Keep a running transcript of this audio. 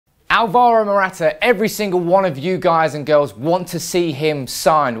Alvaro Morata, every single one of you guys and girls want to see him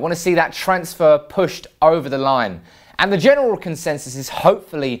signed, want to see that transfer pushed over the line. And the general consensus is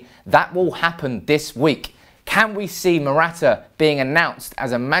hopefully that will happen this week. Can we see Morata being announced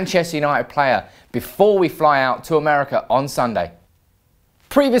as a Manchester United player before we fly out to America on Sunday?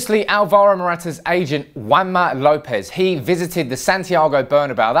 Previously, Alvaro Morata's agent, Juanma Lopez, he visited the Santiago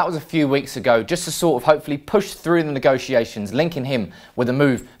Bernabeu. That was a few weeks ago, just to sort of hopefully push through the negotiations, linking him with a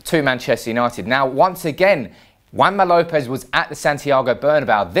move to Manchester United. Now, once again, Juanma Lopez was at the Santiago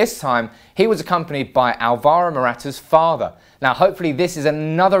Bernabeu. This time, he was accompanied by Alvaro Morata's father. Now, hopefully, this is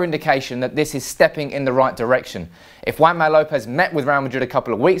another indication that this is stepping in the right direction. If Juanma Lopez met with Real Madrid a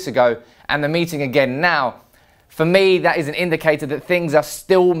couple of weeks ago and they're meeting again now, for me, that is an indicator that things are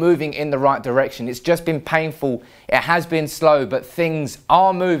still moving in the right direction. It's just been painful. It has been slow, but things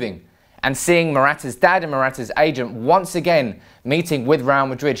are moving. And seeing Morata's dad and Morata's agent once again meeting with Real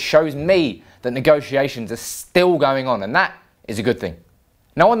Madrid shows me that negotiations are still going on, and that is a good thing.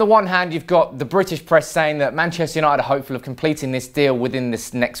 Now, on the one hand, you've got the British press saying that Manchester United are hopeful of completing this deal within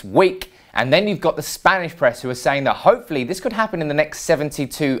this next week. And then you've got the Spanish press who are saying that hopefully this could happen in the next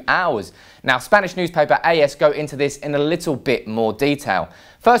 72 hours. Now, Spanish newspaper AS go into this in a little bit more detail.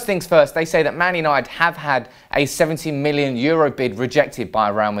 First things first, they say that Man United have had a €70 million bid rejected by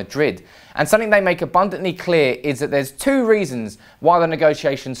Real Madrid. And something they make abundantly clear is that there's two reasons why the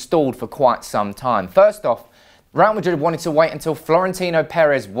negotiations stalled for quite some time. First off, Real Madrid wanted to wait until Florentino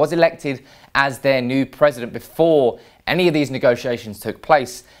Perez was elected as their new president before any of these negotiations took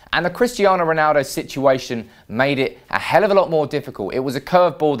place. And the Cristiano Ronaldo situation made it a hell of a lot more difficult. It was a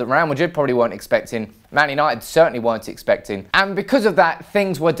curveball that Real Madrid probably weren't expecting. Man United certainly weren't expecting. And because of that,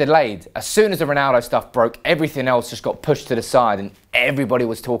 things were delayed. As soon as the Ronaldo stuff broke, everything else just got pushed to the side and everybody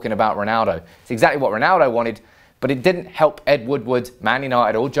was talking about Ronaldo. It's exactly what Ronaldo wanted, but it didn't help Ed Woodward, Man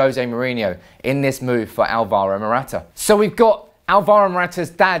United or Jose Mourinho in this move for Alvaro Morata. So we've got Alvaro Morata's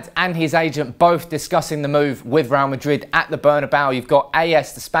dad and his agent both discussing the move with Real Madrid at the Bernabeu. You've got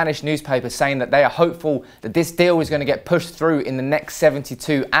AS, the Spanish newspaper, saying that they are hopeful that this deal is going to get pushed through in the next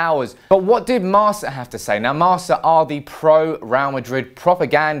 72 hours. But what did Marca have to say? Now, Marca are the pro-Real Madrid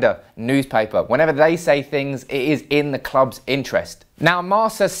propaganda newspaper. Whenever they say things, it is in the club's interest. Now,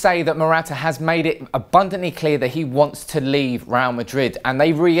 Marca say that Morata has made it abundantly clear that he wants to leave Real Madrid, and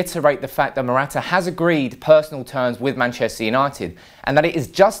they reiterate the fact that Morata has agreed personal terms with Manchester United and that it is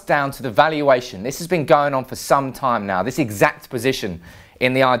just down to the valuation. This has been going on for some time now, this exact position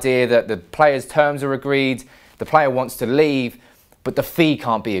in the idea that the player's terms are agreed, the player wants to leave, but the fee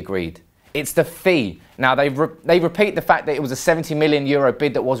can't be agreed. It's the fee. Now, they repeat the fact that it was a €70 million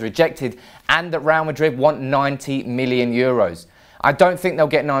bid that was rejected and that Real Madrid want €90 million. I don't think they'll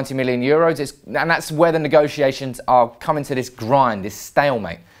get €90 million, and that's where the negotiations are coming to this grind, this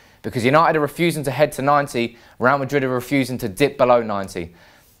stalemate. Because United are refusing to head to 90, Real Madrid are refusing to dip below 90.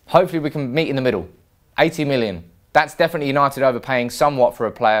 Hopefully we can meet in the middle. 80 million. That's definitely United overpaying somewhat for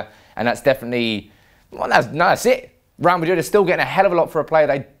a player, and that's definitely, well, that's it. Real Madrid are still getting a hell of a lot for a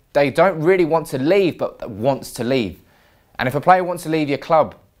player they don't really want to leave, but wants to leave. And if a player wants to leave your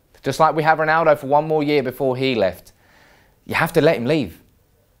club, just like we have Ronaldo for one more year before he left, you have to let him leave.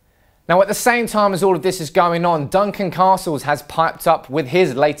 Now, at the same time as all of this is going on, Duncan Castles has piped up with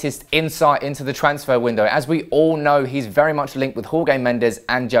his latest insight into the transfer window. As we all know, he's very much linked with Jorge Mendes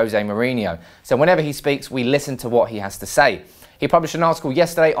and Jose Mourinho. So whenever he speaks, we listen to what he has to say. He published an article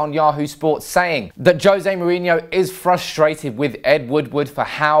yesterday on Yahoo Sports saying that Jose Mourinho is frustrated with Ed Woodward for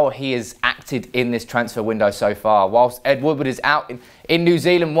how he has acted in this transfer window so far. Whilst Ed Woodward is out in New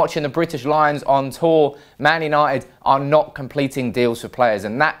Zealand watching the British Lions on tour, Man United are not completing deals for players,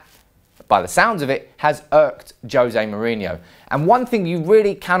 and that, by the sounds of it, has irked Jose Mourinho. And one thing you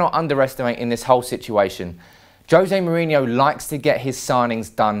really cannot underestimate in this whole situation, Jose Mourinho likes to get his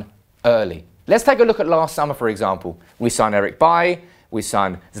signings done early. Let's take a look at last summer, for example. We signed Eric Bailly, we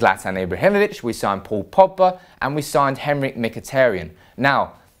signed Zlatan Ibrahimovic, we signed Paul Pogba, and we signed Henrik Mkhitaryan.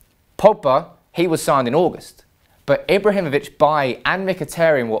 Now, Pogba, he was signed in August, but Ibrahimovic, Bailly, and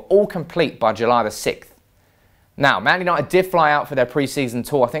Mkhitaryan were all complete by July the 6th. Now, Man United did fly out for their pre-season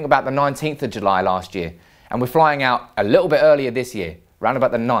tour, I think about the 19th of July last year, and we're flying out a little bit earlier this year, around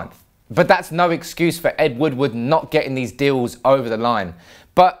about the 9th. But that's no excuse for Ed Woodward not getting these deals over the line.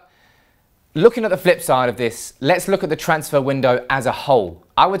 But looking at the flip side of this, let's look at the transfer window as a whole.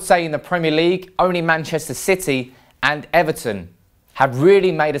 I would say in the Premier League, only Manchester City and Everton have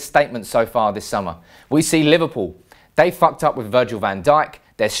really made a statement so far this summer. We see Liverpool. They fucked up with Virgil van Dijk.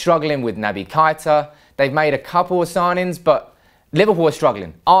 They're struggling with Naby Keita. They've made a couple of signings, but Liverpool are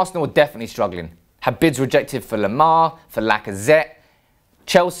struggling. Arsenal are definitely struggling. Had bids rejected for Lamar, for Lacazette.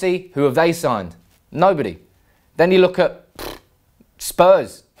 Chelsea, who have they signed? Nobody. Then you look at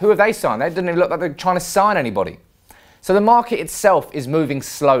Spurs. Who have they signed? They didn't even look like they're trying to sign anybody. So the market itself is moving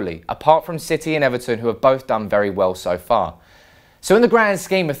slowly, apart from City and Everton, who have both done very well so far. So in the grand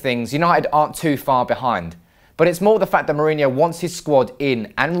scheme of things, United aren't too far behind. But it's more the fact that Mourinho wants his squad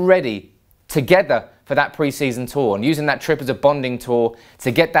in and ready together for that pre-season tour, and using that trip as a bonding tour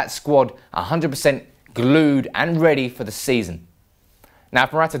to get that squad 100% glued and ready for the season. Now,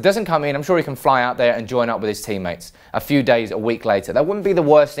 if Morata doesn't come in, I'm sure he can fly out there and join up with his teammates a few days, a week later. That wouldn't be the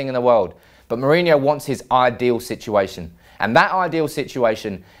worst thing in the world. But Mourinho wants his ideal situation. And that ideal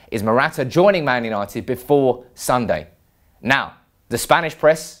situation is Morata joining Man United before Sunday. Now, the Spanish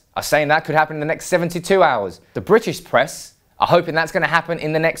press are saying that could happen in the next 72 hours. The British press are hoping that's going to happen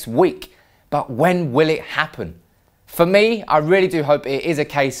in the next week. But when will it happen? For me, I really do hope it is a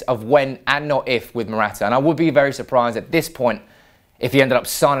case of when and not if with Morata. And I would be very surprised at this point if he ended up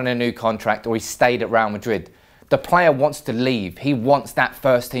signing a new contract or he stayed at Real Madrid. The player wants to leave. He wants that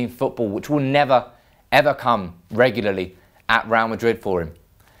first team football, which will never, ever come regularly at Real Madrid for him.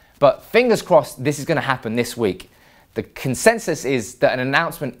 But fingers crossed this is going to happen this week. The consensus is that an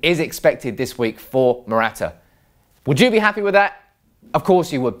announcement is expected this week for Morata. Would you be happy with that? Of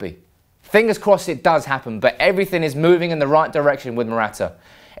course you would be. Fingers crossed it does happen, but everything is moving in the right direction with Morata.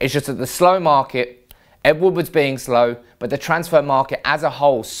 It's just that the slow market, Ed Woodward's being slow, but the transfer market as a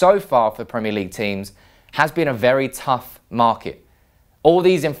whole so far for Premier League teams has been a very tough market. All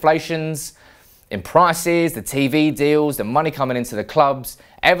these inflations in prices, the TV deals, the money coming into the clubs,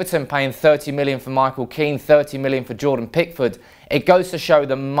 Everton paying 30 million for Michael Keane, 30 million for Jordan Pickford. It goes to show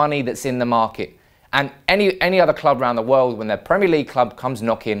the money that's in the market. And any other club around the world, when their Premier League club comes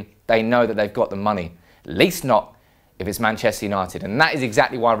knocking, they know that they've got the money. At least not if it's Manchester United. And that is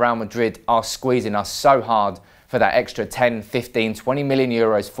exactly why Real Madrid are squeezing us so hard for that extra 10, 15, 20 million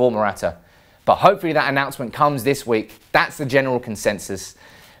euros for Morata. But hopefully that announcement comes this week. That's the general consensus.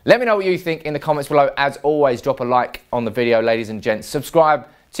 Let me know what you think in the comments below. As always, drop a like on the video, ladies and gents. Subscribe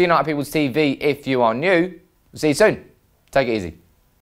to United People's TV if you are new. See you soon. Take it easy.